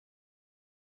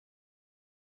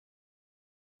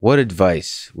What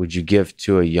advice would you give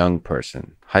to a young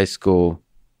person, high school,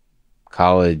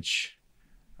 college,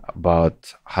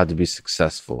 about how to be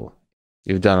successful?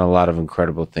 You've done a lot of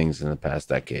incredible things in the past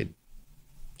decade.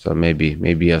 So maybe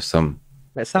you have some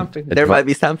There's something. There might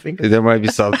be something. There might be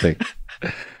something.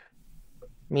 I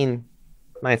mean,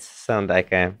 might sound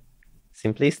like a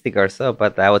simplistic or so,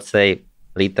 but I would say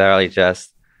literally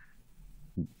just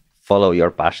follow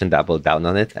your passion, double down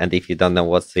on it. And if you don't know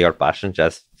what's your passion,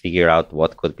 just figure out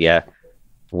what could be a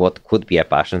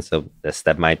passion. So the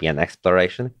step might be an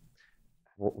exploration.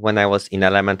 When I was in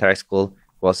elementary school,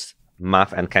 was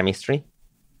math and chemistry.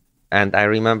 And I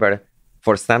remember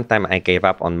for some time I gave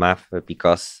up on math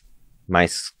because my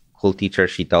school teacher,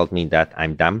 she told me that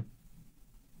I'm dumb.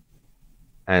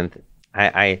 And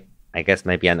I guess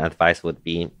maybe an advice would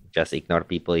be just ignore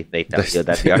people if they tell you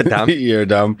that you're dumb. You're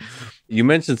dumb. You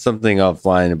mentioned something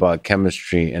offline about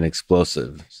chemistry and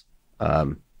explosives.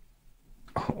 What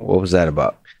was that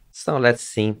about? So let's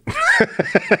see.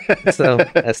 So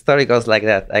a story goes like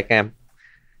that.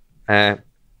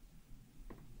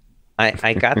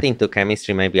 I got into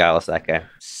chemistry. Maybe I was like a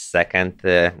second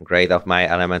grade of my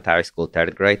elementary school,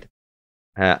 third grade.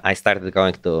 I started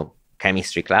going to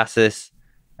chemistry classes.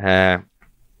 I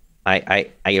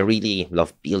really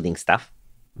love building stuff,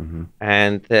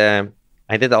 and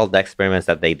I did all the experiments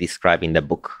that they describe in the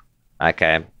book, like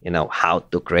how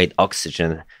to create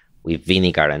oxygen with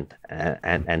vinegar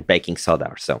and baking soda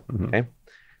or so. Okay,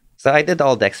 so I did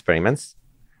all the experiments,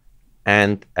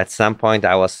 and at some point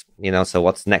I was, so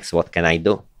what's next? What can I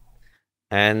do?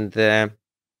 And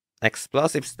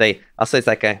explosives, it's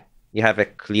like you have a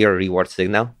clear reward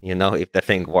signal, if the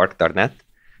thing worked or not.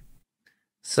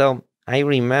 So I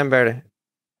remember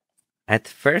at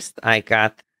first I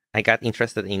got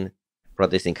interested in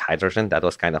producing hydrogen. That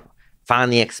was kind of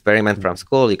funny experiment from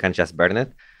school. You can just burn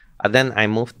it. And then I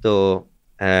moved to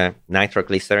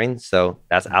nitroglycerin. So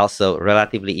that's also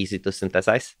relatively easy to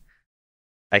synthesize.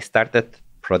 I started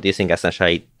producing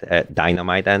essentially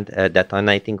dynamite and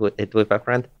detonating it with a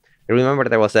friend. I remember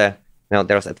there was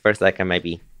at first like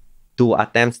maybe 2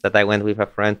 attempts that I went with a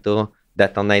friend to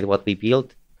detonate what we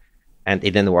built. And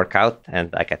it didn't work out.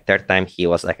 And like a third time, he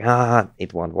was like,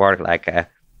 it won't work. Like,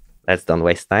 let's don't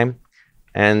waste time.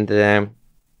 And I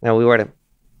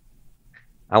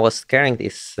was carrying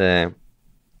this, the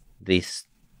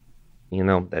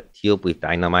tube with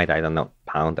dynamite, I don't know,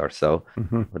 pound or so,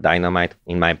 dynamite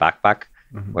in my backpack.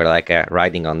 We're like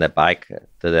riding on the bike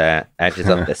to the edges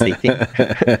of the city.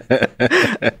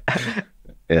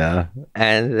 Yeah.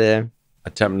 And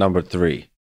attempt number 3.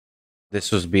 This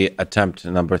would be attempt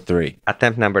number 3.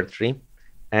 Attempt number 3.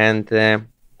 And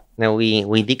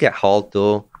we dig a hole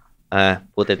to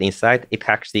put it inside. It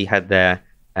actually had the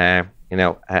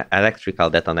electrical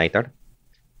detonator.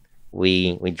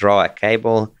 We draw a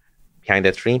cable behind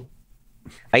the tree.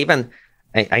 I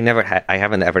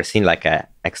haven't ever seen like a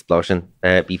explosion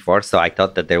before, so I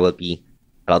thought that there will be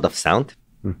a lot of sound.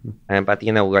 But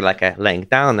we're like laying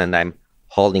down, and I'm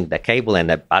holding the cable and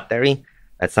the battery.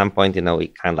 At some point, we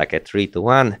kind of like a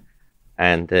 3-to-1,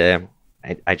 and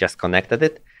I just connected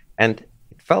it, and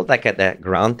it felt like the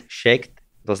ground shaked.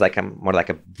 It was like more like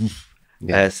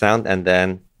a sound, and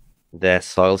then the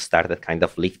soil started kind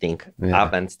of lifting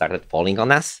up and started falling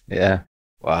on us. Yeah.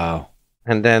 Wow.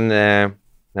 And then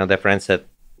the friend said,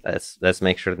 "Let's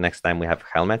make sure next time we have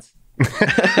helmets."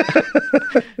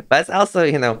 But it's also,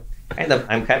 kind of,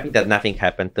 I'm happy that nothing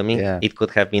happened to me. Yeah. It could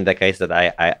have been the case that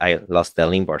I lost a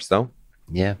limb or so.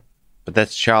 Yeah, but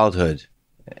that's childhood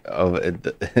of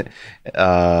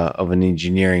an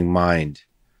engineering mind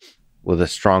with a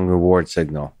strong reward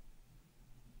signal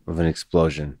of an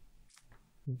explosion.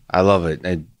 I love it.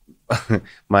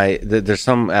 There's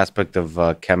some aspect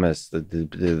of chemists,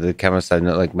 the chemists I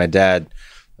know, like my dad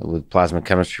with plasma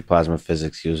chemistry, plasma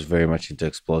physics. He was very much into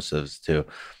explosives too.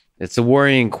 It's a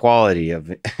worrying quality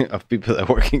of people that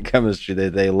work in chemistry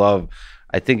that they love.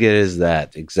 I think it is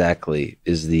that exactly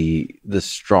is the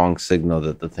strong signal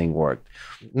that the thing worked.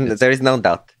 There is no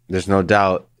doubt. There's no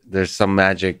doubt. There's some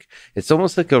magic. It's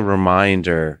almost like a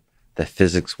reminder that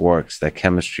physics works, that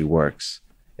chemistry works.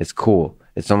 It's cool.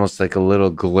 It's almost like a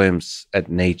little glimpse at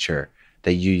nature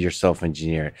that you yourself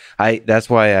engineer. That's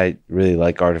why I really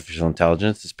like artificial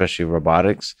intelligence, especially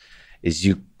robotics, is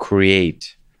you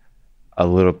create a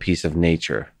little piece of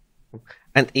nature.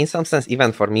 And in some sense,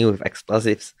 even for me with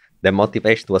explosives, the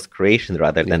motivation was creation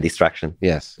rather than destruction.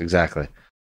 Yes, exactly.